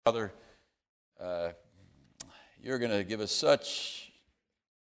Father, uh, you're going to give us such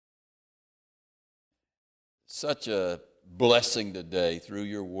a blessing today through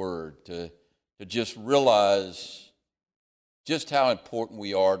your word to just realize just how important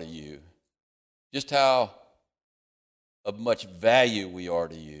we are to you, just how of much value we are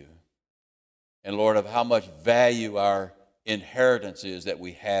to you, and Lord, of how much value our inheritance is that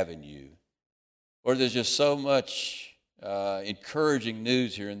we have in you. Lord, there's just so much encouraging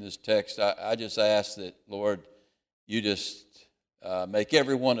news here in this text. I just ask that, Lord, you just make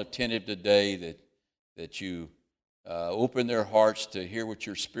everyone attentive today, that you open their hearts to hear what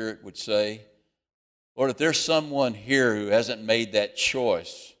your Spirit would say. Lord, if there's someone here who hasn't made that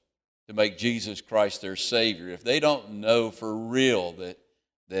choice to make Jesus Christ their Savior, if they don't know for real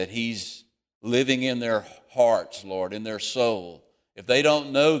that He's living in their hearts, Lord, in their soul, if they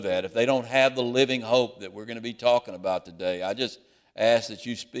don't know that, if they don't have the living hope that we're going to be talking about today, I just ask that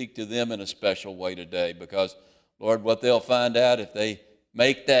you speak to them in a special way today, because, Lord, what they'll find out if they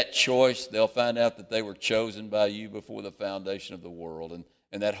make that choice, they'll find out that they were chosen by you before the foundation of the world,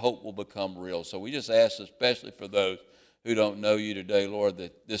 and that hope will become real. So we just ask, especially for those who don't know you today, Lord,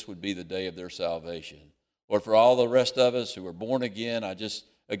 that this would be the day of their salvation. Lord, for all the rest of us who are born again, I just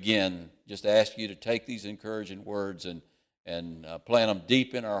ask you to take these encouraging words and plant them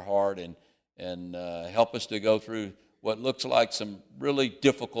deep in our heart and help us to go through what looks like some really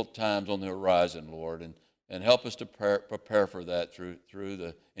difficult times on the horizon, Lord, and help us to prepare for that through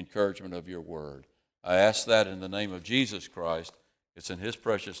the encouragement of your word. I ask that in the name of Jesus Christ. It's in his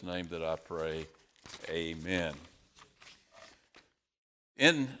precious name that I pray. Amen.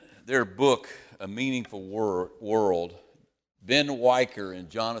 In their book, A Meaningful World, Ben Weicker and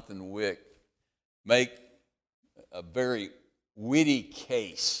Jonathan Wick make a very witty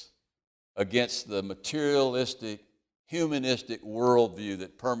case against the materialistic, humanistic worldview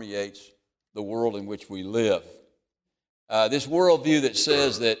that permeates the world in which we live. This worldview that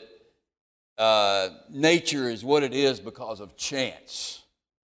says that nature is what it is because of chance,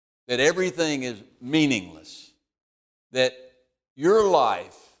 that everything is meaningless, that your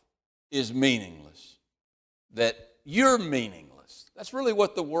life is meaningless, that you're meaningless. That's really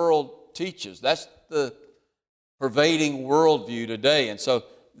what the world teaches. That's the pervading worldview today. And so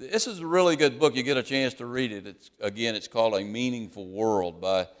this is a really good book. You get a chance to read it. It's called A Meaningful World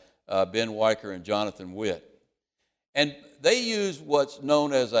by Ben Weicker and Jonathan Witt. And they use what's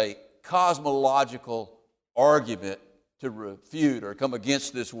known as a cosmological argument to refute or come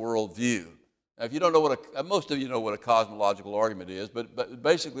against this worldview. Now, if you don't know most of you know what a cosmological argument is, but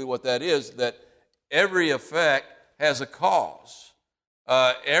basically what that is, that every effect has a cause.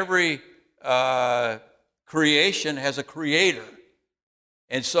 Every creation has a creator.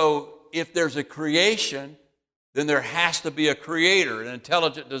 And so if there's a creation, then there has to be a creator, an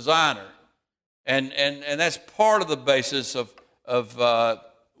intelligent designer. And that's part of the basis of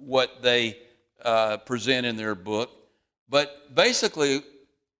what they present in their book. But basically,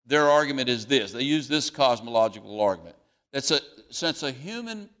 their argument is this. They use this cosmological argument. Since a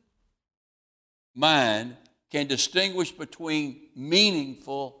human mind can distinguish between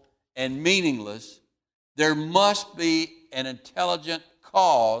meaningful and meaningless, there must be an intelligent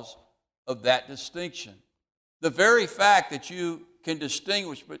cause of that distinction. The very fact that you can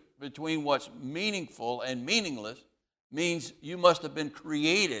distinguish between what's meaningful and meaningless means you must have been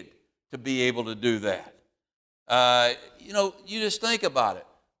created to be able to do that. You just think about it.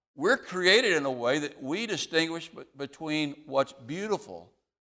 We're created in a way that we distinguish between what's beautiful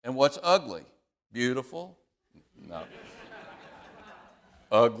and what's ugly. Beautiful? No.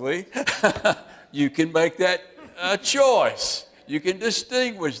 Ugly? You can make that choice. You can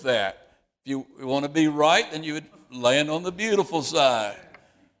distinguish that. If you want to be right, then you would land on the beautiful side.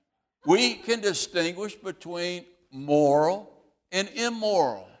 We can distinguish between moral and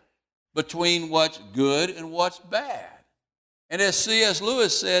immoral, between what's good and what's bad. And as C.S.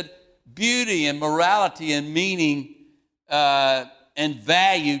 Lewis said, beauty and morality and meaning and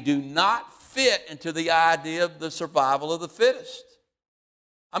value do not fit into the idea of the survival of the fittest.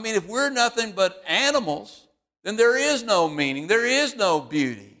 I mean, if we're nothing but animals, then there is no meaning, there is no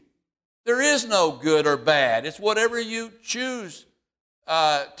beauty, there is no good or bad. It's whatever you choose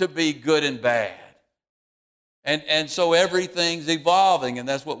to be good and bad. And so everything's evolving, and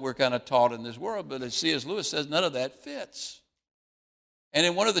that's what we're kind of taught in this world. But as C.S. Lewis says, none of that fits. And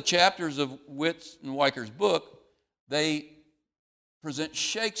in one of the chapters of Witt and Weicker's book, they present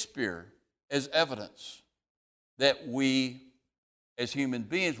Shakespeare as evidence that we, as human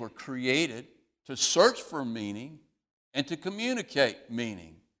beings, were created to search for meaning and to communicate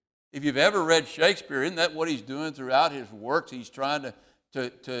meaning. If you've ever read Shakespeare, isn't that what he's doing throughout his works? He's trying to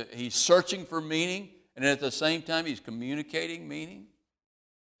he's searching for meaning, and at the same time he's communicating meaning.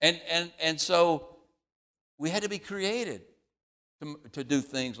 And so we had to be created to do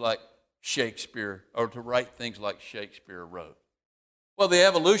things like Shakespeare, or to write things like Shakespeare wrote. Well, the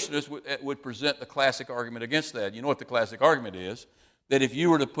evolutionists would present the classic argument against that. You know what the classic argument is? That if you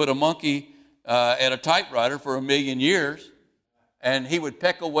were to put a monkey at a typewriter for 1,000,000 years, and he would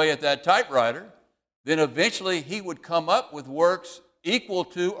peck away at that typewriter, then eventually he would come up with works equal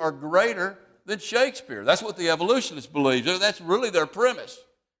to or greater than Shakespeare. That's what the evolutionists believe. That's really their premise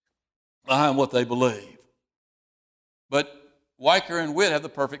behind what they believe. But Weicker and Witt have the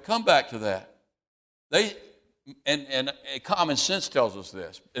perfect comeback to that. And common sense tells us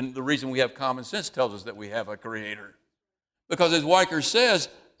this. And the reason we have common sense tells us that we have a creator. Because as Weicker says,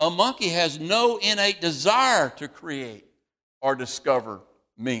 a monkey has no innate desire to create or discover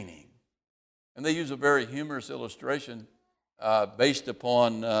meaning. And they use a very humorous illustration based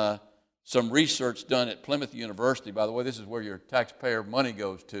upon some research done at Plymouth University. By the way, this is where your taxpayer money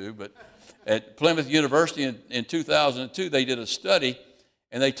goes to. But at Plymouth University in 2002, they did a study,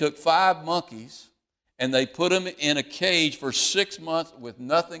 and they took 5 monkeys, and they put them in a cage for 6 months with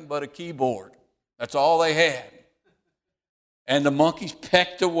nothing but a keyboard. That's all they had. And the monkeys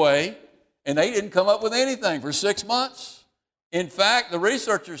pecked away, and they didn't come up with anything for 6 months. In fact, the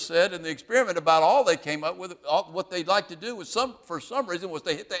researchers said in the experiment about all they came up with, what they'd like to do was for some reason was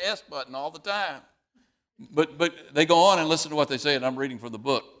they hit the S button all the time. But they go on and listen to what they say, and I'm reading from the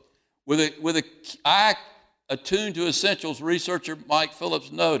book. With an eye attuned to essentials, researcher Mike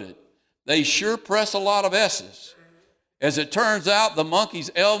Phillips noted, they sure press a lot of S's. As it turns out, the monkeys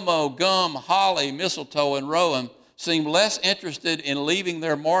Elmo, gum, holly, mistletoe, and rowan seem less interested in leaving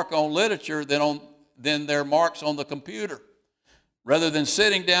their mark on literature than their marks on the computer. Rather than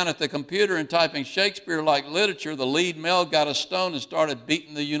sitting down at the computer and typing Shakespeare-like literature, the lead male got a stone and started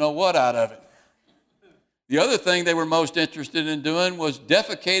beating the you-know-what out of it. The other thing they were most interested in doing was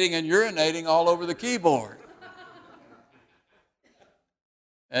defecating and urinating all over the keyboard.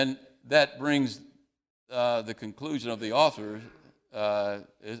 And that brings the conclusion of the author.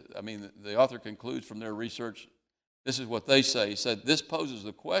 The author concludes from their research, this is what they say. He said, this poses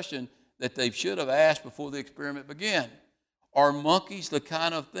the question that they should have asked before the experiment began. Are monkeys the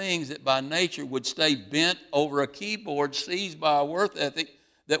kind of things that by nature would stay bent over a keyboard seized by a work ethic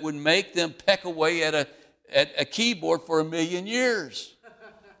that would make them peck away at a keyboard for 1,000,000 years?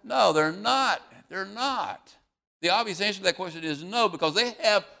 No, they're not. They're not. The obvious answer to that question is no, because they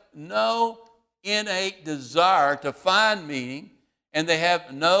have no innate desire to find meaning, and they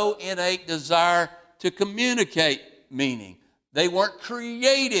have no innate desire to communicate meaning. They weren't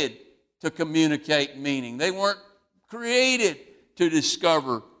created to communicate meaning. They weren't created to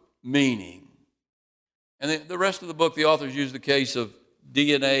discover meaning. And the rest of the book, the authors use the case of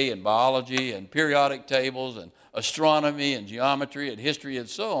DNA and biology and periodic tables and astronomy and geometry and history and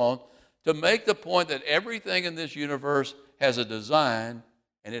so on to make the point that everything in this universe has a design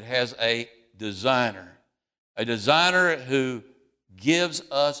and it has a designer who gives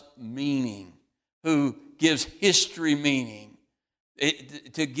us meaning, who gives history meaning.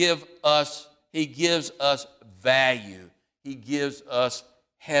 He gives us value. He gives us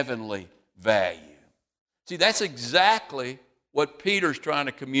heavenly value. See, that's exactly what Peter's trying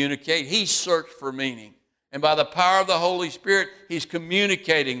to communicate. He searched for meaning. And by the power of the Holy Spirit, he's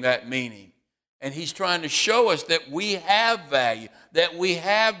communicating that meaning. And he's trying to show us that we have value, that we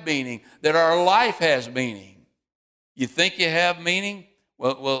have meaning, that our life has meaning. You think you have meaning?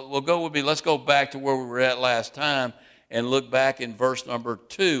 Well, we'll go with me. Let's go back to where we were at last time and look back in verse number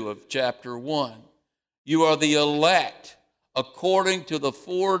 2 of chapter 1. You are the elect according to the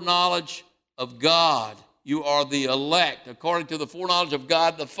foreknowledge of God. You are the elect according to the foreknowledge of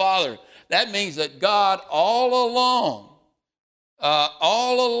God the Father. That means that God all along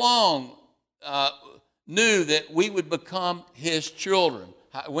knew that we would become his children.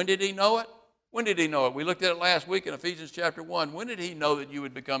 When did he know it? When did he know it? We looked at it last week in Ephesians chapter 1. When did he know that you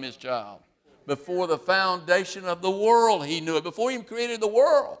would become his child? Before the foundation of the world, he knew it. Before he even created the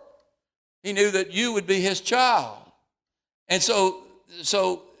world, he knew that you would be his child. And so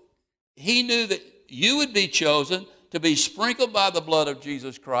he knew that you would be chosen to be sprinkled by the blood of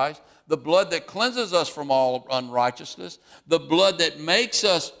Jesus Christ, the blood that cleanses us from all unrighteousness, the blood that makes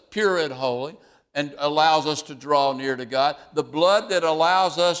us pure and holy and allows us to draw near to God, the blood that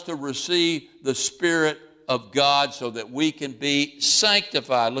allows us to receive the Spirit of God so that we can be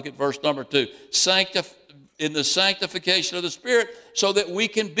sanctified. Look at verse number 2. In the sanctification of the Spirit so that we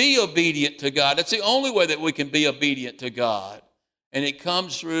can be obedient to God. That's the only way that we can be obedient to God. And it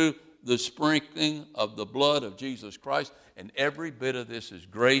comes through the sprinkling of the blood of Jesus Christ. And every bit of this is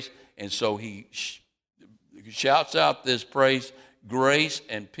grace. And so he shouts out this praise, grace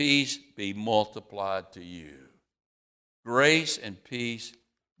and peace be multiplied to you. Grace and peace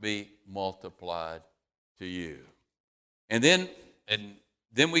be multiplied to you. And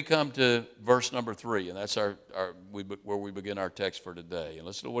then we come to verse number 3, and that's where we begin our text for today. And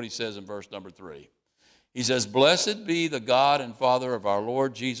listen to what he says in verse number 3. He says, "Blessed be the God and Father of our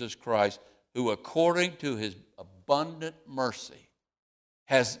Lord Jesus Christ, who according to his abundant mercy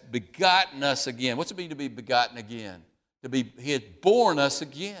has begotten us again." What's it mean to be begotten again? He has born us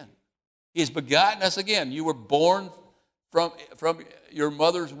again. He has begotten us again. You were born from your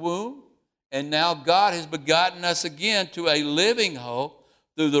mother's womb, and now God has begotten us again to a living hope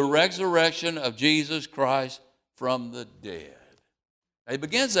through the resurrection of Jesus Christ from the dead. Now he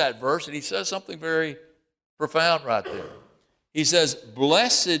begins that verse, and he says something very profound right there. He says,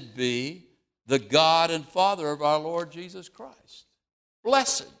 "Blessed be the God and Father of our Lord Jesus Christ."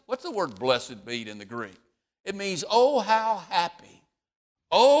 Blessed. What's the word blessed be in the Greek? It means, oh, how happy.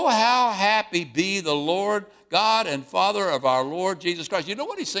 Oh, how happy be the Lord God and Father of our Lord Jesus Christ. You know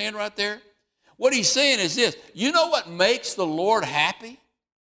what he's saying right there? What he's saying is this. You know what makes the Lord happy?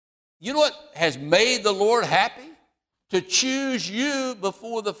 You know what has made the Lord happy? To choose you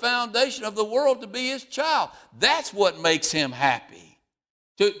before the foundation of the world to be his child. That's what makes him happy.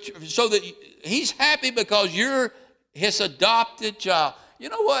 So that he's happy because you're his adopted child. You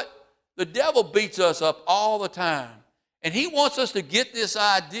know what? The devil beats us up all the time. And he wants us to get this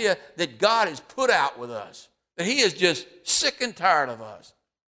idea that God has put out with us. That he is just sick and tired of us.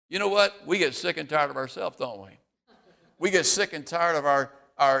 You know what? We get sick and tired of ourselves, don't we? We get sick and tired of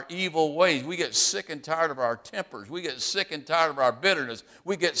our evil ways. We get sick and tired of our tempers. We get sick and tired of our bitterness.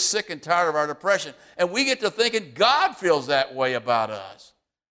 We get sick and tired of our depression. And we get to thinking God feels that way about us.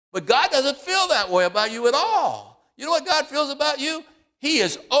 But God doesn't feel that way about you at all. You know what God feels about you? He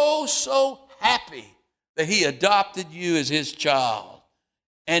is oh so happy that he adopted you as his child.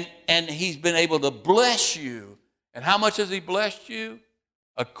 And he's been able to bless you. And how much has he blessed you?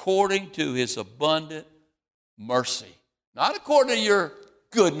 According to his abundant mercy. Not according to your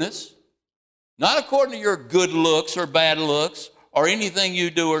goodness, not according to your good looks or bad looks or anything you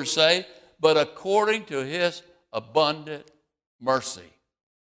do or say, but according to his abundant mercy.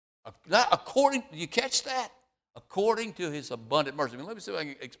 You catch that? According to his abundant mercy. Let me see if I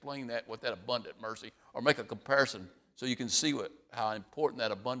can explain what that abundant mercy, or make a comparison so you can see how important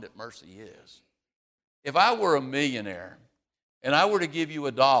that abundant mercy is. If I were a millionaire and I were to give you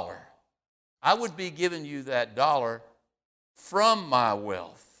 $1, I would be giving you that dollar from my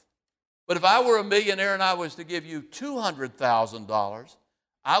wealth. But if I were a millionaire and I was to give you $200,000,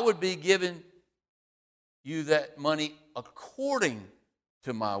 I would be giving you that money according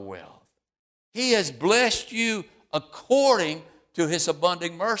to my wealth. He has blessed you according to his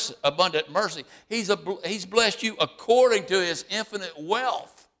abundant mercy. He's blessed you according to his infinite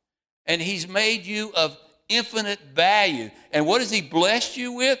wealth. And he's made you of infinite value. And what has he blessed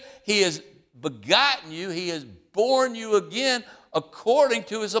you with? He has begotten you. He has born you again according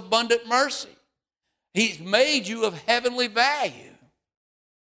to his abundant mercy. He's made you of heavenly value.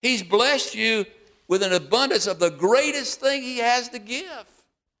 He's blessed you with an abundance of the greatest thing he has to give.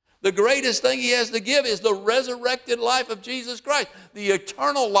 The greatest thing he has to give is the resurrected life of Jesus Christ, the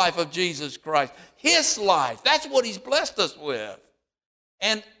eternal life of Jesus Christ, his life. That's what he's blessed us with.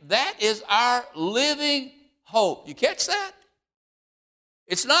 And that is our living hope. You catch that?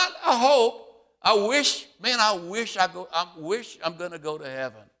 It's not a hope. I wish I'm going to go to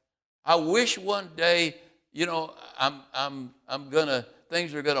heaven. I wish one day, things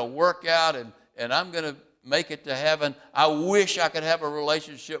are going to work out and I'm going to make it to heaven. I wish I could have a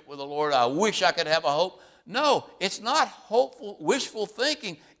relationship with the Lord. I wish I could have a hope. No, it's not hopeful, wishful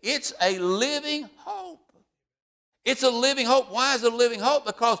thinking. It's a living hope. It's a living hope. Why is it a living hope?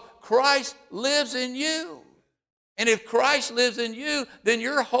 Because Christ lives in you. And if Christ lives in you, then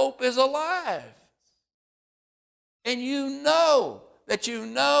your hope is alive. And you know that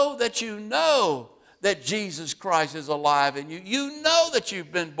Jesus Christ is alive in you. You know that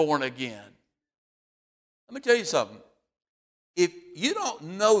you've been born again. Let me tell you something. If you don't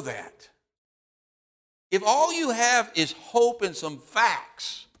know that, if all you have is hope and some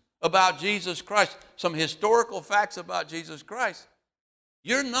facts about Jesus Christ, some historical facts about Jesus Christ,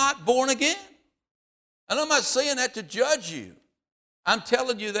 you're not born again. And I'm not saying that to judge you. I'm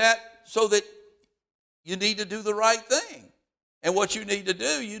telling you that so that you need to do the right thing. And what you need to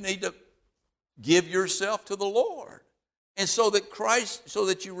do, you need to give yourself to the Lord. And so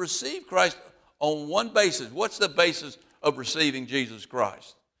that you receive Christ on one basis. What's the basis of receiving Jesus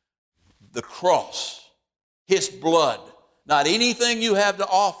Christ? the cross, his blood, not anything you have to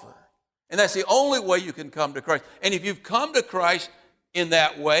offer. And that's the only way you can come to Christ. And if you've come to Christ in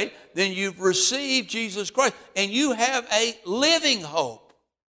that way, then you've received Jesus Christ and you have a living hope.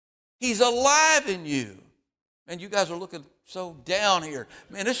 He's alive in you. And you guys are looking so down here.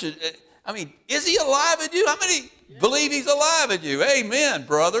 Man, is he alive in you? How many believe he's alive in you? Amen,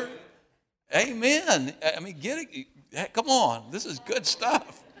 brother. Amen. Get it. Come on. This is good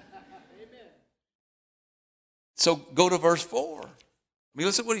stuff. So go to verse 4.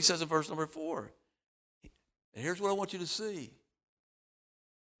 Listen to what he says in verse number 4. And here's what I want you to see.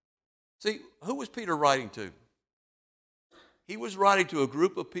 See, who was Peter writing to? He was writing to a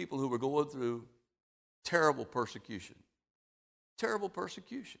group of people who were going through terrible persecution. Terrible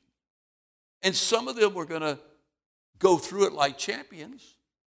persecution. And some of them were going to go through it like champions,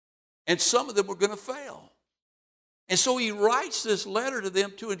 and some of them were going to fail. And so he writes this letter to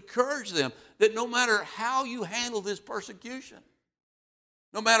them to encourage them that no matter how you handle this persecution,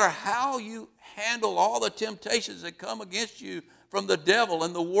 no matter how you handle all the temptations that come against you from the devil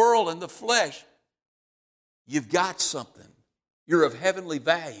and the world and the flesh, you've got something. You're of heavenly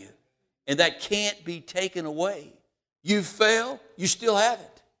value, and that can't be taken away. You fail, you still have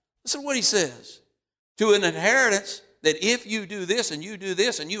it. Listen to what he says. To an inheritance that if you do this and you do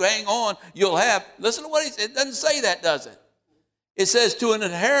this and you hang on, you'll have. Listen to what he says. It doesn't say that, does it? It says to an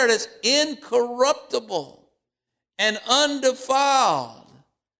inheritance incorruptible and undefiled,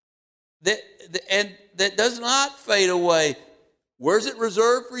 that does not fade away. Where's it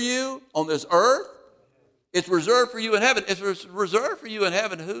reserved for you? On this earth? It's reserved for you in heaven. It's reserved for you in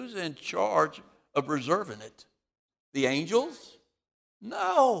heaven. Who's in charge of reserving it? The angels?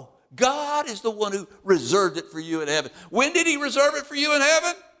 No. God is the one who reserved it for you in heaven. When did he reserve it for you in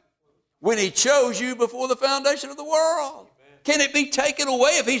heaven? When he chose you before the foundation of the world. Can it be taken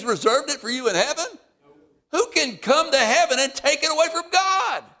away if he's reserved it for you in heaven? Who can come to heaven and take it away from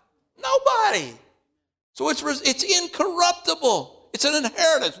God? Nobody. So it's incorruptible. It's an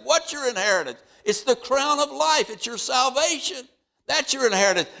inheritance. What's your inheritance? It's the crown of life. It's your salvation. That's your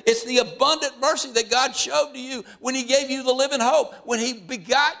inheritance. It's the abundant mercy that God showed to you when he gave you the living hope, when he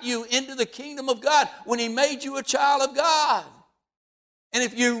begot you into the kingdom of God, when he made you a child of God. And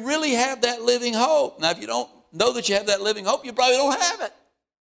if you really have that living hope, now if you don't know that you have that living hope, you probably don't have it.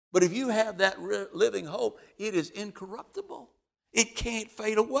 But if you have that living hope, it is incorruptible. It can't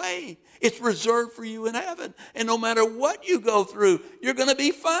fade away. It's reserved for you in heaven. And no matter what you go through, you're going to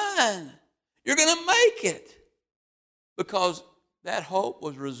be fine. You're going to make it. Because that hope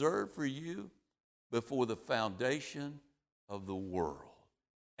was reserved for you before the foundation of the world.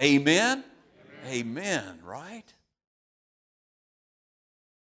 Amen? Amen, right?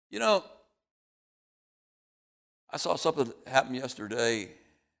 You know, I saw something happen yesterday.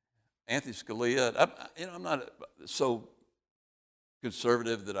 Anthony Scalia, I'm not so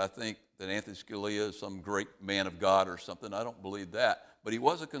conservative that I think that Anthony Scalia is some great man of God or something. I don't believe that. But he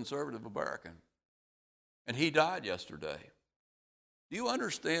was a conservative American. And he died yesterday. Do you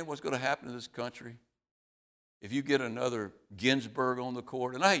understand what's going to happen to this country if you get another Ginsburg on the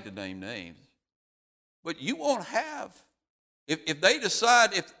court? And I hate to name names. But you won't have, if they decide,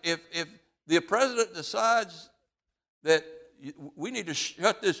 if the president decides that we need to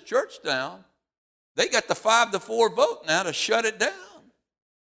shut this church down, they got the 5-4 vote now to shut it down.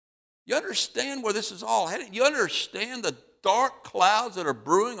 You understand where this is all heading? You understand the dark clouds that are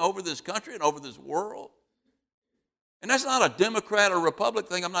brewing over this country and over this world? And that's not a Democrat or Republican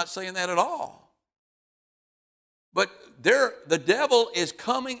thing. I'm not saying that at all. But the devil is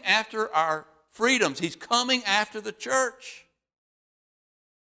coming after our freedoms. He's coming after the church.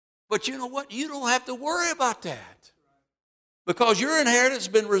 But you know what? You don't have to worry about that. Because your inheritance has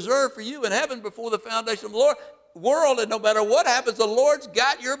been reserved for you in heaven before the foundation of the world. And no matter what happens, the Lord's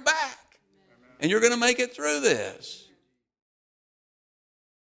got your back. And you're going to make it through this.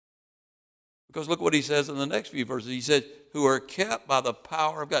 Because look what he says in the next few verses. He says, who are kept by the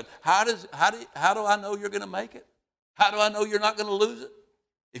power of God. How do I know you're going to make it? How do I know you're not going to lose it?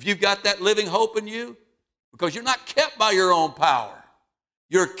 If you've got that living hope in you? Because you're not kept by your own power.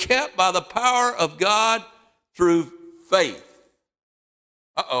 You're kept by the power of God through faith.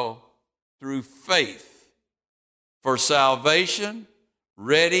 Through faith. For salvation,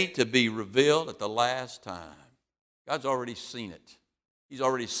 ready to be revealed at the last time. God's already seen it. He's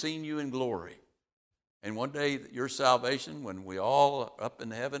already seen you in glory. And one day your salvation, when we all are up in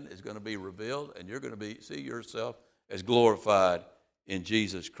heaven, is going to be revealed, and you're going to see yourself as glorified in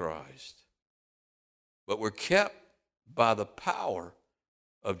Jesus Christ. But we're kept by the power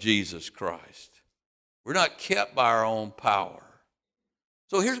of Jesus Christ. We're not kept by our own power.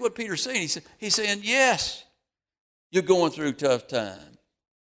 So here's what Peter's saying. He's saying, yes, you're going through a tough time.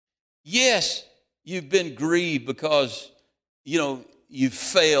 Yes, you've been grieved because, you've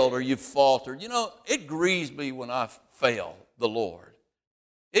failed or you've faltered. It grieves me when I fail the Lord.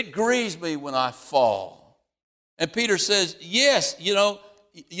 It grieves me when I fall. And Peter says, yes,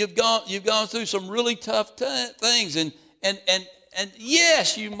 you've gone through some really tough things. And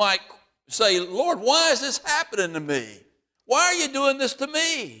yes, you might say, Lord, why is this happening to me? Why are you doing this to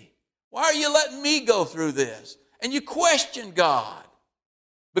me? Why are you letting me go through this? And you question God.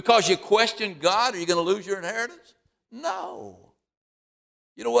 Because you question God, are you going to lose your inheritance? No.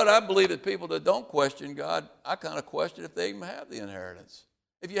 You know what? I believe that people that don't question God, I kind of question if they even have the inheritance.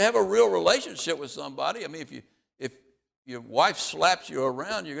 If you have a real relationship with somebody, if your wife slaps you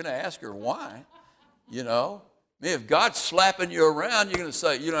around, you're going to ask her why. If God's slapping you around, you're not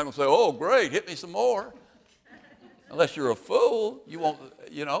going to say, oh, great, hit me some more. Unless you're a fool, you won't,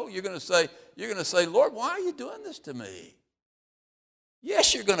 you're going to say, Lord, why are you doing this to me?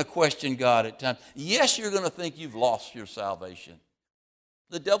 Yes, you're going to question God at times. Yes, you're going to think you've lost your salvation.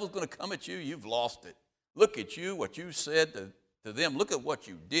 The devil's going to come at you, you've lost it. Look at you, what you said to them. Look at what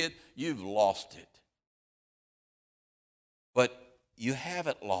you did, you've lost it. But you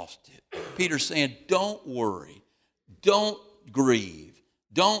haven't lost it. Peter's saying, don't worry. Don't grieve.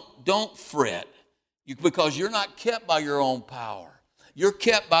 Don't fret. Because you're not kept by your own power. You're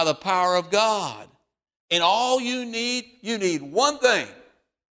kept by the power of God. And all you need one thing.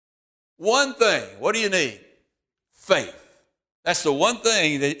 One thing. What do you need? Faith. That's the one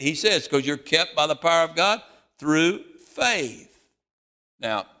thing that he says, because you're kept by the power of God through faith.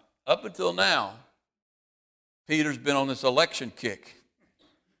 Now, up until now, Peter's been on this election kick.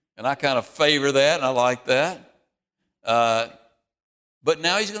 And I kind of favor that, and I like that. But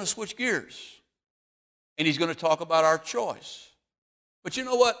now he's going to switch gears. And he's going to talk about our choice. But you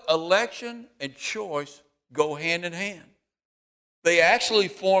know what? Election and choice go hand in hand. They actually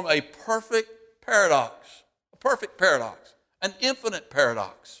form a perfect paradox. A perfect paradox. An infinite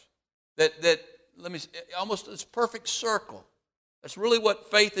paradox. Almost this perfect circle. That's really what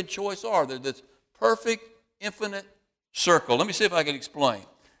faith and choice are. They're this perfect, infinite circle. Let me see if I can explain.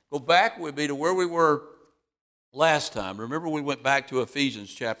 Go back with me to where we were last time. Remember, we went back to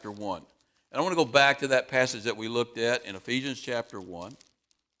Ephesians chapter 1. And I want to go back to that passage that we looked at in Ephesians chapter 1.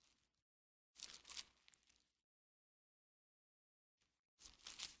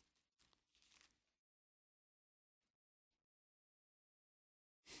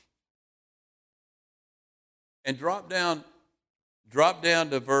 And drop down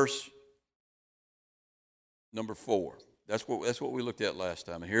to verse number 4. That's what we looked at last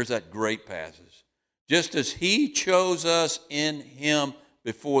time. And here's that great passage. Just as he chose us in him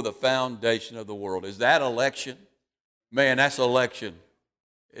before the foundation of the world. Is that election? Man, that's election.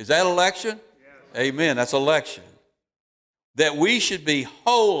 Is that election? Yes. Amen. That's election. That we should be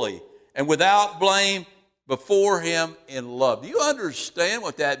holy and without blame before him in love. Do you understand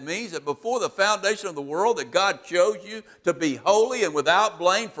what that means? That before the foundation of the world, that God chose you to be holy and without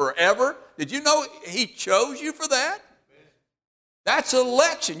blame forever? Did you know he chose you for that? That's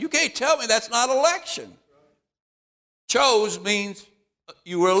election. You can't tell me that's not election. Chose means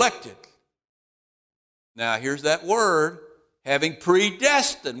you were elected. Now, here's that word, having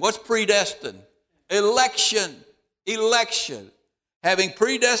predestined. What's predestined? Election. Election. Having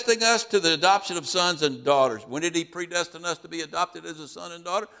predestined us to the adoption of sons and daughters. When did he predestine us to be adopted as a son and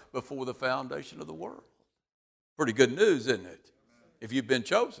daughter? Before the foundation of the world. Pretty good news, isn't it? If you've been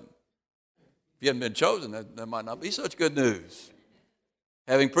chosen. If you haven't been chosen, that might not be such good news.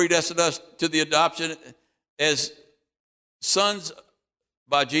 Having predestined us to the adoption as sons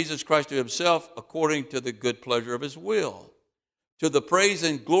by Jesus Christ to himself, according to the good pleasure of his will, to the praise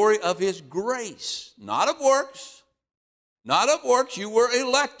and glory of his grace, not of works. Not of works. You were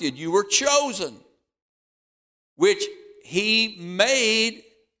elected. You were chosen, which he made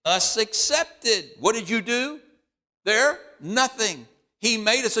us accepted. What did you do there? Nothing. He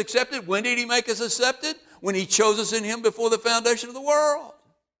made us accepted. When did he make us accepted? When he chose us in him before the foundation of the world.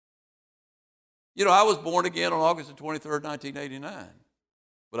 I was born again on August the 23rd, 1989.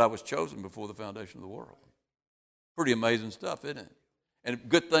 But I was chosen before the foundation of the world. Pretty amazing stuff, isn't it? And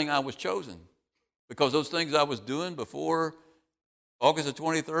good thing I was chosen. Because those things I was doing before August the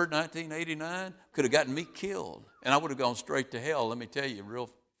 23rd, 1989, could have gotten me killed. And I would have gone straight to hell, let me tell you, real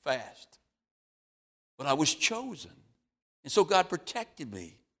fast. But I was chosen. And so God protected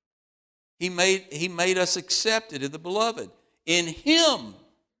me. He made us accepted in the beloved. In him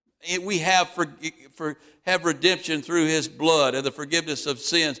we have redemption through his blood and the forgiveness of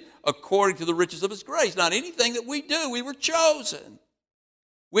sins according to the riches of his grace. Not anything that we do. We were chosen.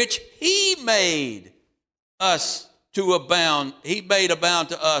 which he made us to abound. He made abound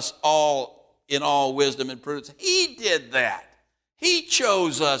to us all in all wisdom and prudence. He did that. He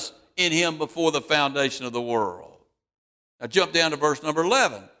chose us in him before the foundation of the world. Now jump down to verse number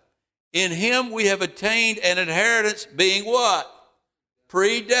 11. In him we have attained an inheritance, being what?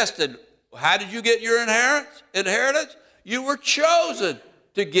 Predestined. How did you get your inheritance? You were chosen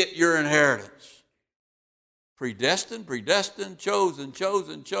to get your inheritance. Predestined, chosen,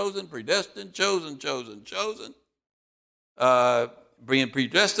 predestined, chosen. Being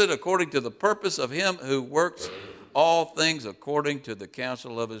predestined according to the purpose of him who works all things according to the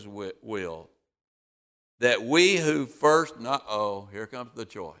counsel of his will. That we who first, here comes the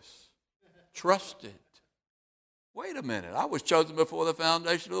choice. Trusted. Wait a minute, I was chosen before the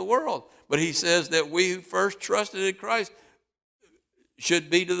foundation of the world. But he says that we who first trusted in Christ should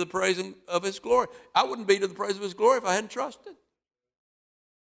be to the praising of his glory. I wouldn't be to the praise of his glory if I hadn't trusted.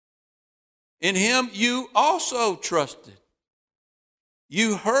 In him you also trusted.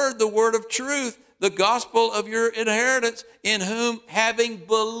 You heard the word of truth, the gospel of your inheritance, in whom having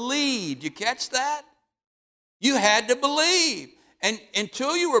believed. You catch that? You had to believe. And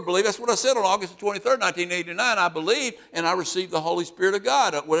until you were believed, that's what I said on August 23rd, 1989, I believed and I received the Holy Spirit of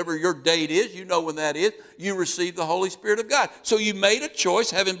God. Whatever your date is, you know when that is, you received the Holy Spirit of God. So you made a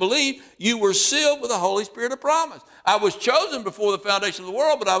choice, having believed, you were sealed with the Holy Spirit of promise. I was chosen before the foundation of the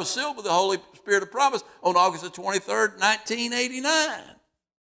world, but I was sealed with the Holy Spirit of promise on August 23rd, 1989.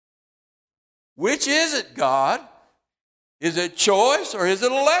 Which is it, God? Is it choice or is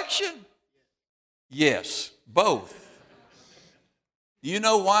it election? Yes, both. Do you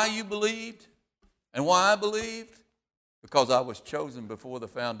know why you believed and why I believed? Because I was chosen before the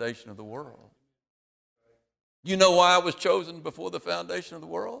foundation of the world. Do you know why I was chosen before the foundation of the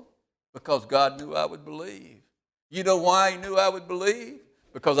world? Because God knew I would believe. You know why he knew I would believe?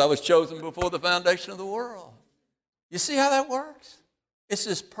 Because I was chosen before the foundation of the world. You see how that works? It's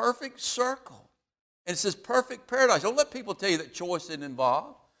this perfect circle. And it's this perfect paradise. Don't let people tell you that choice isn't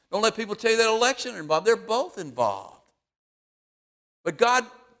involved. Don't let people tell you that election is involved. They're both involved. But God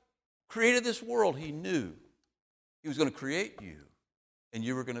created this world. He knew he was going to create you, and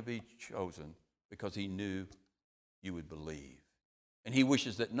you were going to be chosen because he knew you would believe. And he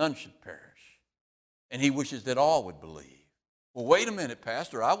wishes that none should perish. And he wishes that all would believe. Well, wait a minute,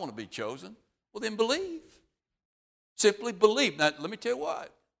 Pastor, I want to be chosen. Well, then believe. Simply believe. Now, let me tell you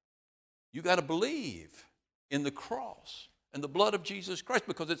what. You got to believe in the cross and the blood of Jesus Christ,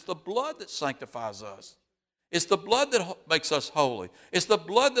 because it's the blood that sanctifies us. It's the blood that makes us holy. It's the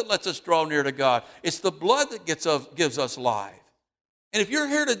blood that lets us draw near to God. It's the blood that gives us life. And if you're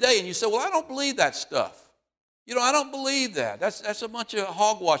here today and you say, well, I don't believe that stuff. You know, I don't believe that. That's a bunch of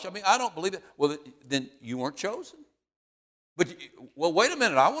hogwash. I mean, I don't believe it. Well, then you weren't chosen. But, well, wait a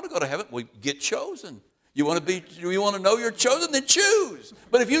minute. I want to go to heaven. Well, get chosen. You want to know you're chosen? Then choose.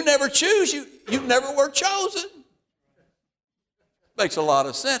 But if you never choose, you never were chosen. Makes a lot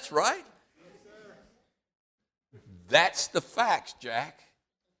of sense, right? That's the facts, Jack.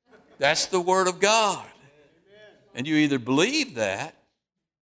 That's the Word of God. And you either believe that,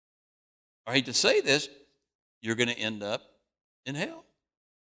 I hate to say this, you're going to end up in hell.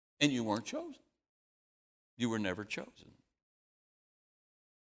 And you weren't chosen. You were never chosen.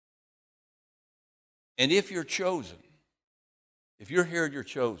 And if you're chosen, if you're here and you're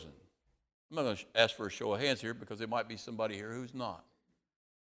chosen, I'm not going to ask for a show of hands here because there might be somebody here who's not.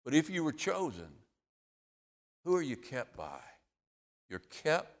 But if you were chosen, who are you kept by? You're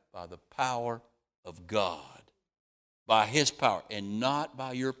kept by the power of God, by his power, and not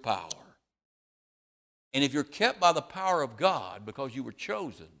by your power. And if you're kept by the power of God because you were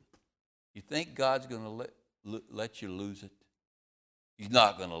chosen, you think God's going to let you lose it? He's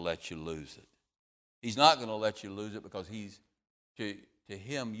not going to let you lose it. He's not going to let you lose it because to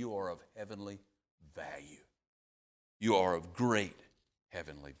him you are of heavenly value. You are of great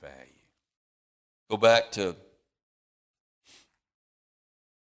heavenly value. Go back to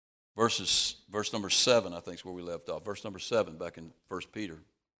verse number 7, I think is where we left off. Verse number 7 back in 1 Peter.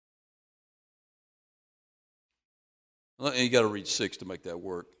 And you got to read 6 to make that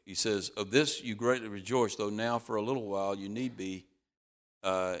work. He says, of this you greatly rejoice, though now for a little while you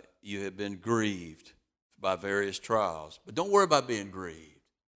have been grieved by various trials. But don't worry about being grieved.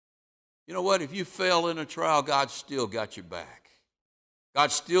 You know what? If you fail in a trial, God still got your back.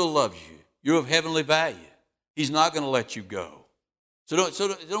 God still loves you. You're of heavenly value. He's not going to let you go. So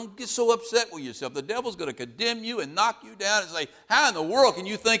don't get so upset with yourself. The devil's going to condemn you and knock you down and say, how in the world can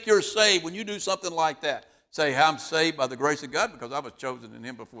you think you're saved when you do something like that? Say, I'm saved by the grace of God because I was chosen in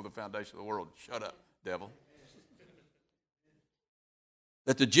him before the foundation of the world. Shut up, devil.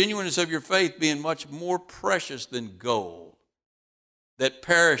 that the genuineness of your faith being much more precious than gold that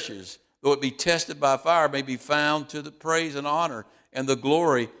perishes, though it be tested by fire, may be found to the praise and honor and the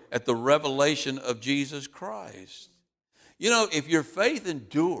glory at the revelation of Jesus Christ. You know, if your faith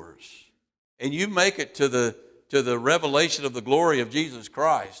endures and you make it to the revelation of the glory of Jesus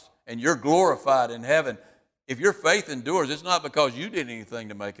Christ and you're glorified in heaven, if your faith endures, it's not because you did anything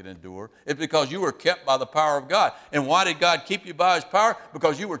to make it endure. It's because you were kept by the power of God. And why did God keep you by his power?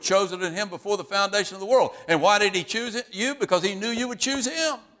 Because you were chosen in him before the foundation of the world. And why did he choose you? Because he knew you would choose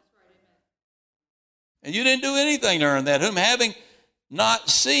him. And you didn't do anything to earn that. Whom having not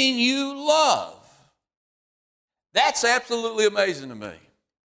seen you love. That's absolutely amazing to me.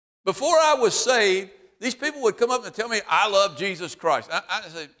 Before I was saved, these people would come up and tell me, I love Jesus Christ. I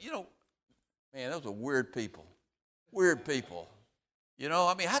said, you know, man, those are weird people. Weird people. You know,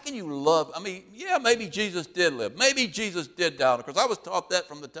 I mean, how can you love? I mean, yeah, maybe Jesus did live. Maybe Jesus did die on the cross. I was taught that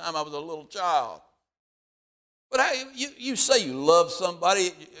from the time I was a little child. But you say you love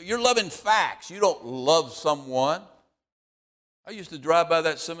somebody. You're loving facts. You don't love someone. I used to drive by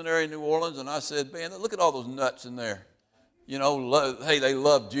that seminary in New Orleans, and I said, man, look at all those nuts in there. You know, hey, they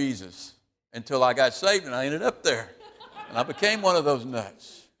love Jesus. Until I got saved, and I ended up there. And I became one of those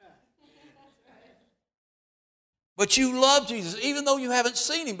nuts. But you love Jesus, even though you haven't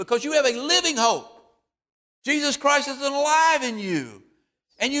seen him, because you have a living hope. Jesus Christ is alive in you.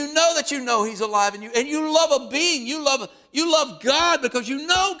 And you know that you know he's alive in you. And you love a being. You love God because you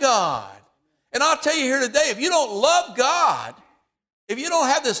know God. And I'll tell you here today, if you don't love God, if you don't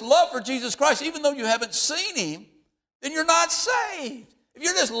have this love for Jesus Christ, even though you haven't seen him, then you're not saved. If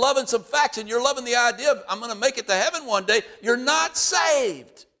you're just loving some facts and you're loving the idea of I'm going to make it to heaven one day, you're not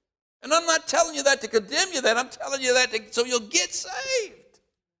saved. And I'm not telling you that to condemn you that. I'm telling you that so you'll get saved.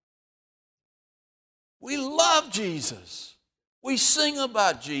 We love Jesus. We sing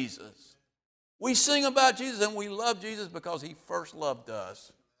about Jesus. We sing about Jesus and we love Jesus because he first loved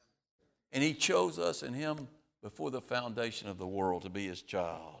us. And he chose us in him before the foundation of the world to be his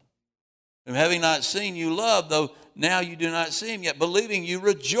child. And having not seen you love, though now you do not see him yet, believing you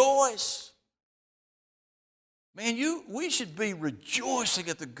rejoice. Man, we should be rejoicing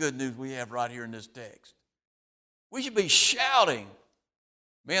at the good news we have right here in this text. We should be shouting.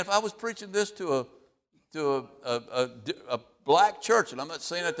 Man, if I was preaching this to a black church, and I'm not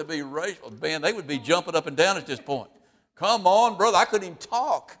saying that to be racial, man, they would be jumping up and down at this point. Come on, brother, I couldn't even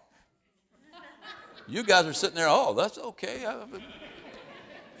talk. You guys are sitting there, oh, that's okay.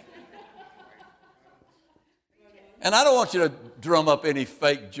 And I don't want you to drum up any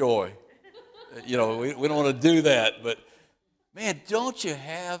fake joy. You know, we don't want to do that. But, man, don't you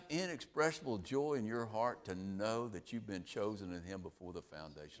have inexpressible joy in your heart to know that you've been chosen in him before the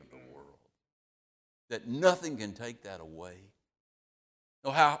foundation of the world? That nothing can take that away.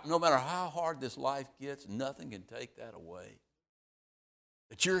 No matter how hard this life gets, nothing can take that away.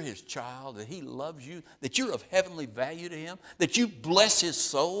 That you're his child, that he loves you, that you're of heavenly value to him, that you bless his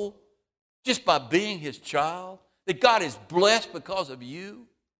soul just by being his child. That God is blessed because of you.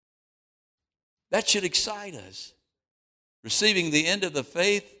 That should excite us. Receiving the end of the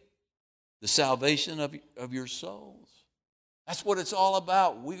faith, the salvation of your souls. That's what it's all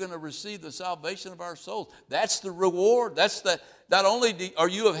about. We're going to receive the salvation of our souls. That's the reward. Not only are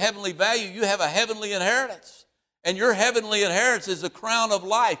you of heavenly value, you have a heavenly inheritance. And your heavenly inheritance is the crown of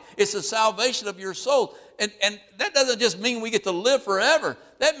life. It's the salvation of your soul. And that doesn't just mean we get to live forever.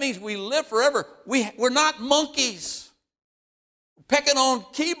 That means we live forever. We're not monkeys pecking on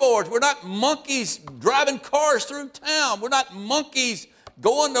keyboards. We're not monkeys driving cars through town. We're not monkeys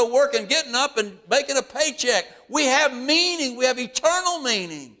going to work and getting up and making a paycheck. We have meaning. We have eternal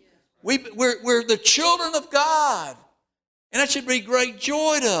meaning. We're the children of God. And that should bring great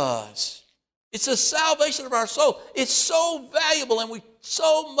joy to us. It's the salvation of our soul. It's so valuable and we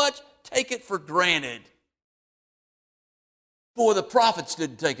so much take it for granted. Boy, the prophets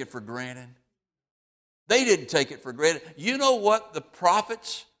didn't take it for granted. They didn't take it for granted. You know what the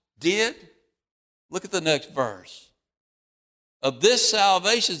prophets did? Look at the next verse. Of this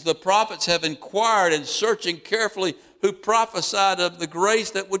salvation the prophets have inquired and searching carefully who prophesied of the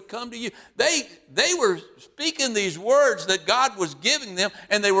grace that would come to you. They were speaking these words that God was giving them,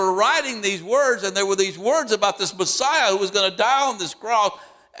 and they were writing these words, and there were these words about this Messiah who was going to die on this cross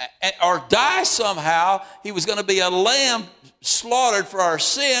or die somehow. He was going to be a lamb slaughtered for our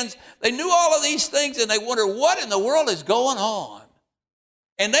sins. They knew all of these things, and they wondered what in the world is going on.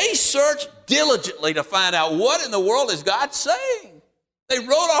 And they searched diligently to find out what in the world is God saying. They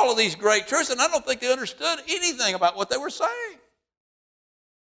wrote all of these great truths, and I don't think they understood anything about what they were saying.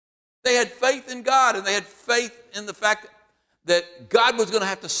 They had faith in God, and they had faith in the fact that God was going to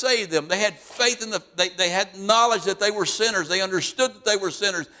have to save them. They had faith in they had knowledge that they were sinners. They understood that they were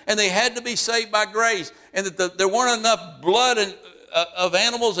sinners, and they had to be saved by grace, and that there weren't enough blood of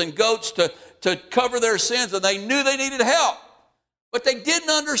animals and goats to cover their sins, and they knew they needed help. But they didn't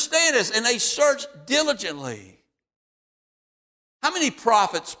understand this, and they searched diligently. How many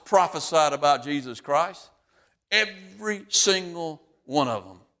prophets prophesied about Jesus Christ? Every single one of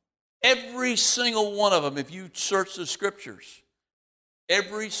them. Every single one of them, if you search the scriptures,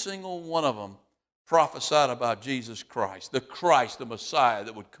 every single one of them prophesied about Jesus Christ, the Messiah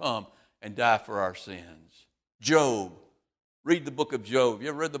that would come and die for our sins. Job, read the book of Job. You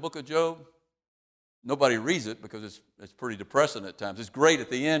ever read the book of Job? Nobody reads it because it's pretty depressing at times. It's great at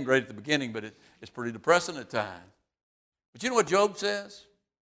the end, great at the beginning, but it's pretty depressing at times. But you know what Job says?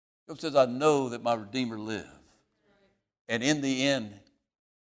 Job says, I know that my Redeemer lives, and in the end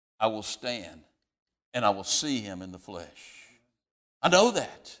I will stand, and I will see him in the flesh. I know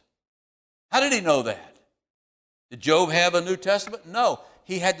that. How did he know that? Did Job have a New Testament? No.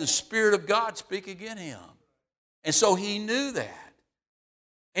 He had the Spirit of God speaking in him. And so he knew that.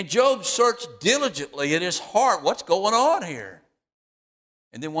 And Job searched diligently in his heart, what's going on here?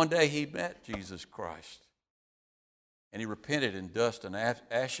 And then one day he met Jesus Christ. And he repented in dust and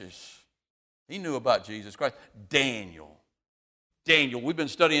ashes. He knew about Jesus Christ. Daniel, we've been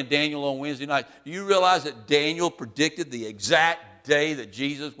studying Daniel on Wednesday night. Do you realize that Daniel predicted the exact day that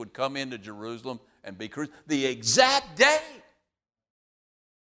Jesus would come into Jerusalem and be crucified? The exact day.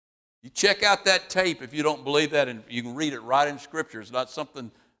 You check out that tape if you don't believe that, and you can read it right in Scripture. It's not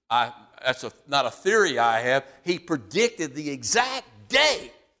something not a theory I have. He predicted the exact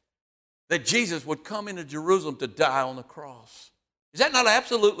day that Jesus would come into Jerusalem to die on the cross. Is that not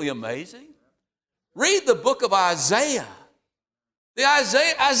absolutely amazing? Read the book of Isaiah.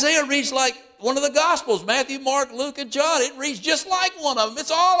 Isaiah reads like one of the Gospels, Matthew, Mark, Luke, and John. It reads just like one of them.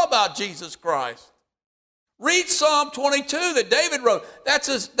 It's all about Jesus Christ. Read Psalm 22 that David wrote. That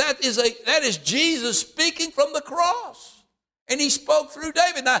is Jesus speaking from the cross. And he spoke through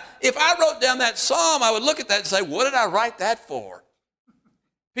David. Now, if I wrote down that psalm, I would look at that and say, what did I write that for?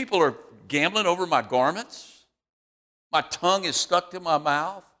 People are gambling over my garments. My tongue is stuck to my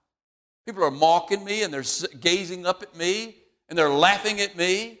mouth. People are mocking me, and they're gazing up at me, and they're laughing at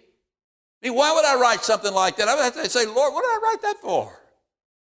me. I mean, why would I write something like that? I would have to say, Lord, what did I write that for?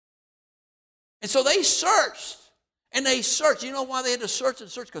 And so they searched, and they searched. You know why they had to search and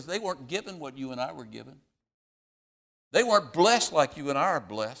search? Because they weren't given what you and I were given. They weren't blessed like you and I are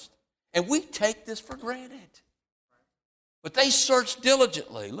blessed. And we take this for granted. But they searched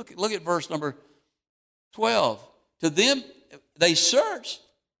diligently. Look at verse number 12. To them, they searched,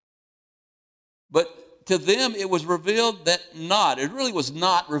 but to them it was revealed that not. It really was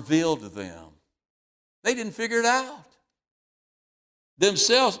not revealed to them. They didn't figure it out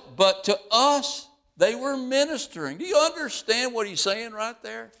themselves, but to us they were ministering. Do you understand what he's saying right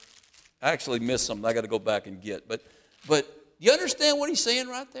there? I actually missed something I got to go back and get. But you understand what he's saying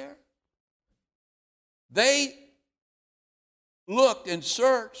right there? They looked and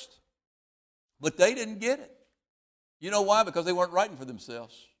searched, but they didn't get it. You know why? Because they weren't writing for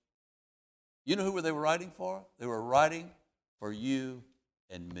themselves. You know who they were writing for? They were writing for you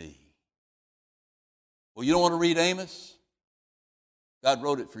and me. Well, you don't want to read Amos? God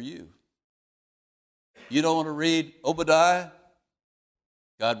wrote it for you. You don't want to read Obadiah?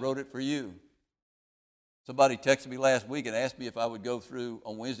 God wrote it for you. Somebody texted me last week and asked me if I would go through,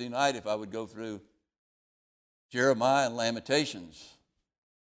 on Wednesday night, if I would go through Jeremiah and Lamentations.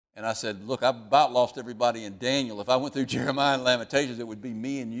 And I said, look, I've about lost everybody in Daniel. If I went through Jeremiah and Lamentations, it would be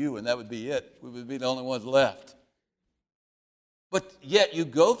me and you, and that would be it. We would be the only ones left. But yet you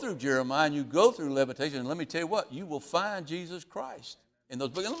go through Jeremiah and you go through Lamentations, and let me tell you what, you will find Jesus Christ in those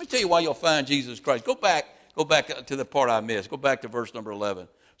books. And let me tell you why you'll find Jesus Christ. Go back to the part I missed. Go back to verse number 11.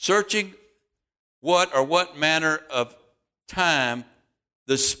 Searching what manner of time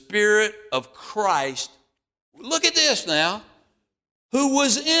the Spirit of Christ, look at this now, who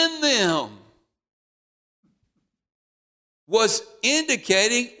was in them, was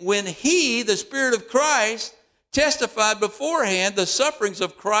indicating when he, the Spirit of Christ, testified beforehand the sufferings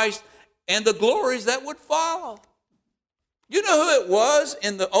of Christ and the glories that would follow. You know who it was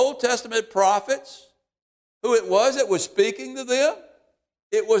in the Old Testament prophets? Who it was that was speaking to them?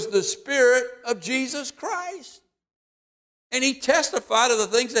 It was the Spirit of Jesus Christ. And he testified of the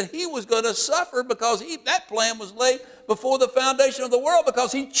things that he was going to suffer because that plan was laid before the foundation of the world,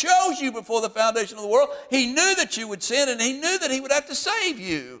 because he chose you before the foundation of the world. He knew that you would sin, and he knew that he would have to save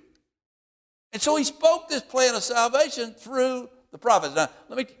you. And so he spoke this plan of salvation through the prophets. Now,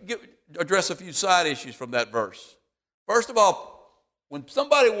 let me address a few side issues from that verse. First of all, when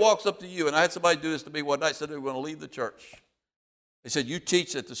somebody walks up to you, and I had somebody do this to me one night, said they were going to leave the church. They said, you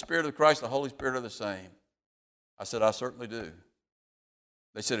teach that the Spirit of Christ and the Holy Spirit are the same. I said, I certainly do.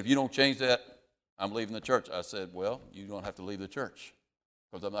 They said, if you don't change that, I'm leaving the church. I said, well, you don't have to leave the church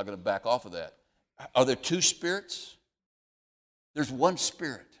because I'm not going to back off of that. Are there two spirits? There's one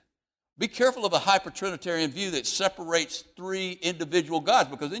Spirit. Be careful of a hyper-Trinitarian view that separates three individual gods,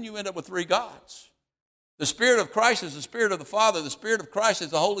 because then you end up with three gods. The Spirit of Christ is the Spirit of the Father. The Spirit of Christ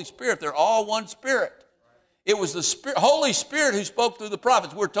is the Holy Spirit. They're all one Spirit. It was the Holy Spirit who spoke through the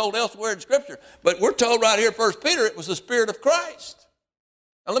prophets. We're told elsewhere in Scripture, but we're told right here in 1 Peter it was the Spirit of Christ.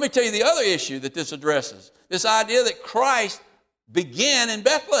 Now let me tell you the other issue that this addresses, this idea that Christ began in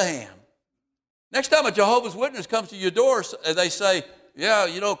Bethlehem. Next time a Jehovah's Witness comes to your door, they say, yeah,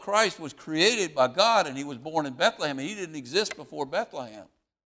 you know, Christ was created by God and he was born in Bethlehem and he didn't exist before Bethlehem.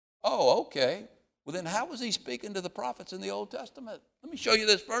 Oh, okay. Well, then how was he speaking to the prophets in the Old Testament? Let me show you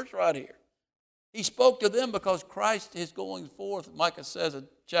this verse right here. He spoke to them because Christ is going forth, Micah says in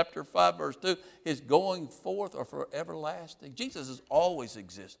chapter 5, verse 2, his going forth are for everlasting. Jesus has always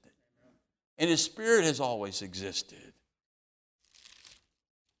existed, and his Spirit has always existed.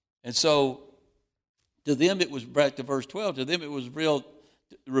 And so, to them it was, back to verse 12, to them it was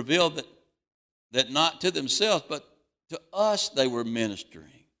revealed that not to themselves, but to us they were ministering.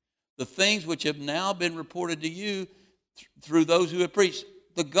 The things which have now been reported to you through those who have preached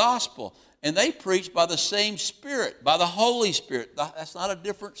the gospel. And they preach by the same Spirit, by the Holy Spirit. That's not a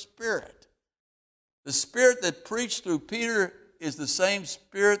different Spirit. The Spirit that preached through Peter is the same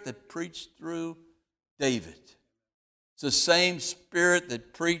Spirit that preached through David. It's the same Spirit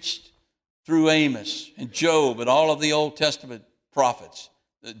that preached through Amos and Job and all of the Old Testament prophets.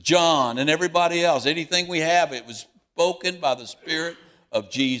 John and everybody else. Anything we have, it was spoken by the Spirit of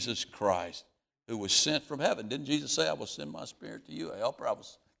Jesus Christ, who was sent from heaven. Didn't Jesus say, I will send my Spirit to you, a helper? I will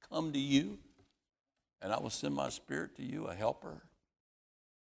come to you, and I will send my Spirit to you, a helper.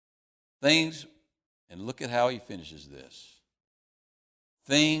 Things, and look at how he finishes this.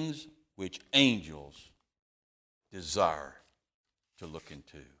 Things which angels desire to look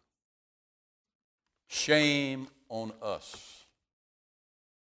into. Shame on us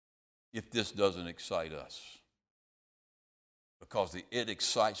if this doesn't excite us, because it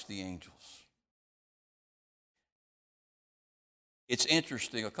excites the angels. It's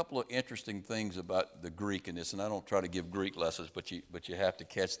interesting, a couple of interesting things about the Greek in this, and I don't try to give Greek lessons, but you have to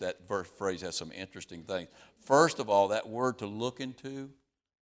catch that verse phrase has some interesting things. First of all, that word to look into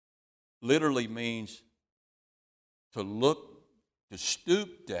literally means to look, to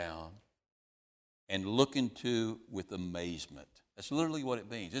stoop down and look into with amazement. That's literally what it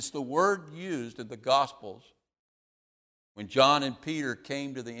means. It's the word used in the Gospels when John and Peter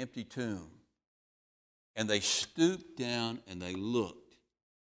came to the empty tomb. And they stooped down and they looked,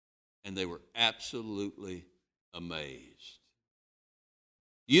 and they were absolutely amazed.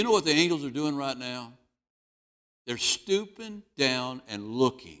 You know what the angels are doing right now? They're stooping down and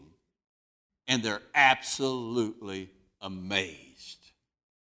looking, and they're absolutely amazed.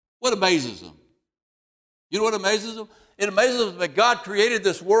 What amazes them? You know what amazes them? It amazes them that God created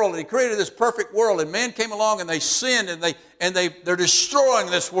this world, and he created this perfect world, and man came along and they sinned, and they're destroying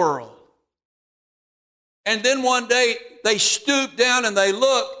this world. And then one day they stoop down and they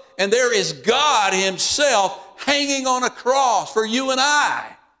look, and there is God himself hanging on a cross for you and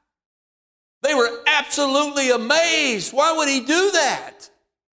I. They were absolutely amazed. Why would he do that?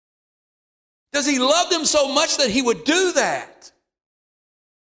 Does he love them so much that he would do that?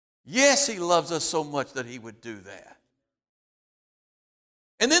 Yes, he loves us so much that he would do that.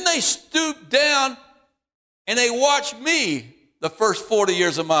 And then they stoop down and they watch me the first 40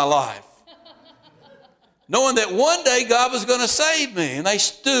 years of my life, knowing that one day God was going to save me. And they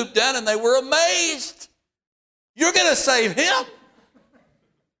stooped down and they were amazed. You're going to save him?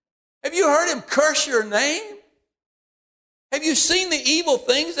 Have you heard him curse your name? Have you seen the evil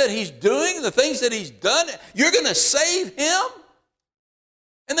things that he's doing, the things that he's done? You're going to save him?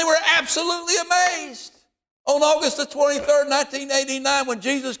 And they were absolutely amazed. On August the 23rd, 1989, when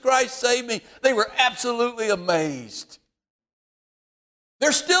Jesus Christ saved me, they were absolutely amazed.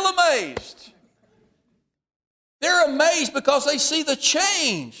 They're still amazed. They're amazed because they see the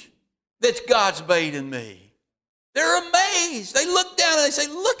change that God's made in me. They're amazed. They look down and they say,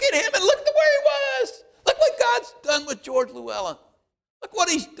 look at him and look at where he was. Look what God's done with George Llewellyn. Look what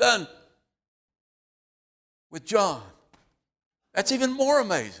he's done with John. That's even more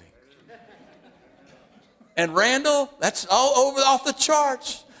amazing. And Randall, that's all over off the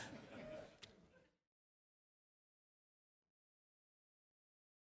charts.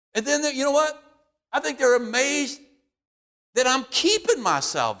 And then, you know what? I think they're amazed that I'm keeping my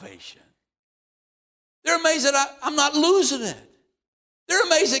salvation. They're amazed that I'm not losing it. They're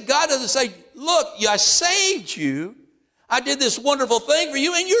amazed that God doesn't say, look, I saved you. I did this wonderful thing for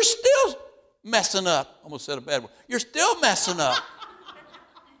you, and you're still messing up. Almost said a bad word. You're still messing up.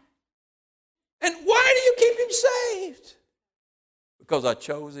 And why do you keep him saved? Because I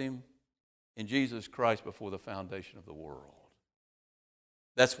chose him in Jesus Christ before the foundation of the world.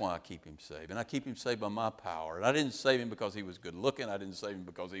 That's why I keep him saved. And I keep him saved by my power. And I didn't save him because he was good looking. I didn't save him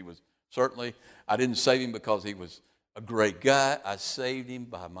because he was, certainly, I didn't save him because he was a great guy. I saved him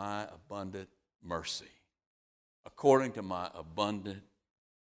by my abundant mercy. According to my abundant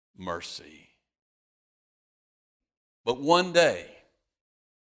mercy. But one day,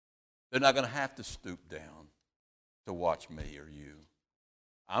 they're not going to have to stoop down to watch me or you.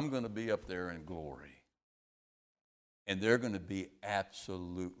 I'm going to be up there in glory. And they're going to be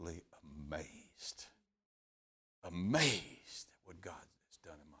absolutely amazed. Amazed at what God has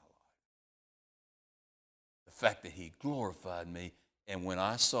done in my life. The fact that he glorified me. And when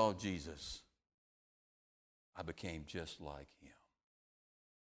I saw Jesus, I became just like him.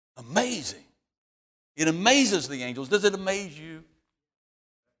 Amazing. It amazes the angels. Does it amaze you?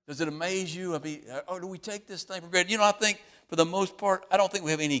 Does it amaze you? I mean, or do we take this thing for granted? You know, I think for the most part, I don't think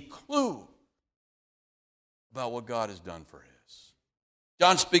we have any clue about what God has done for us.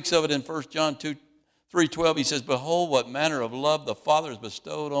 John speaks of it in 1 John 3:12. He says, behold, what manner of love the Father has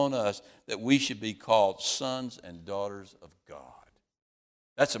bestowed on us that we should be called sons and daughters of God.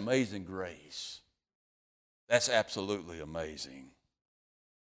 That's amazing grace. That's absolutely amazing.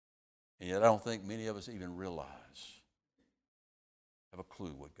 And yet I don't think many of us even realize, have a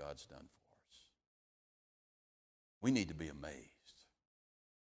clue what God's done for us. We need to be amazed.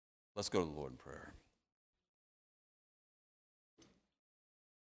 Let's go to the Lord in prayer.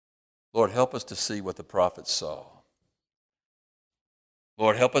 Lord, help us to see what the prophets saw.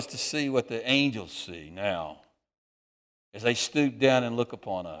 Lord, help us to see what the angels see now as they stoop down and look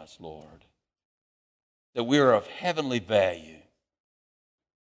upon us, Lord, that we are of heavenly value.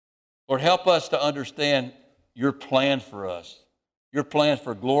 Lord, help us to understand your plan for us, your plan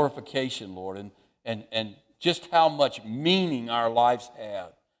for glorification, Lord, and just how much meaning our lives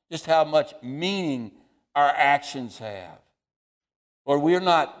have, just how much meaning our actions have. Lord, we are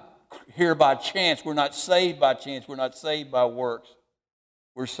not here by chance. We're not saved by chance. We're not saved by works.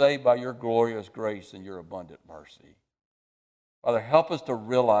 We're saved by your glorious grace and your abundant mercy. Father, help us to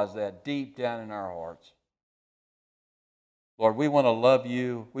realize that deep down in our hearts. Lord, we want to love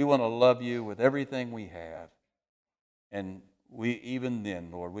you. We want to love you with everything we have. And even then,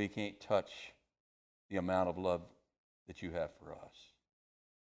 Lord, we can't touch the amount of love that you have for us.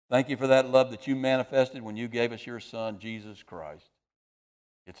 Thank you for that love that you manifested when you gave us your Son, Jesus Christ.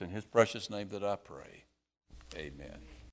 It's in his precious name that I pray. Amen.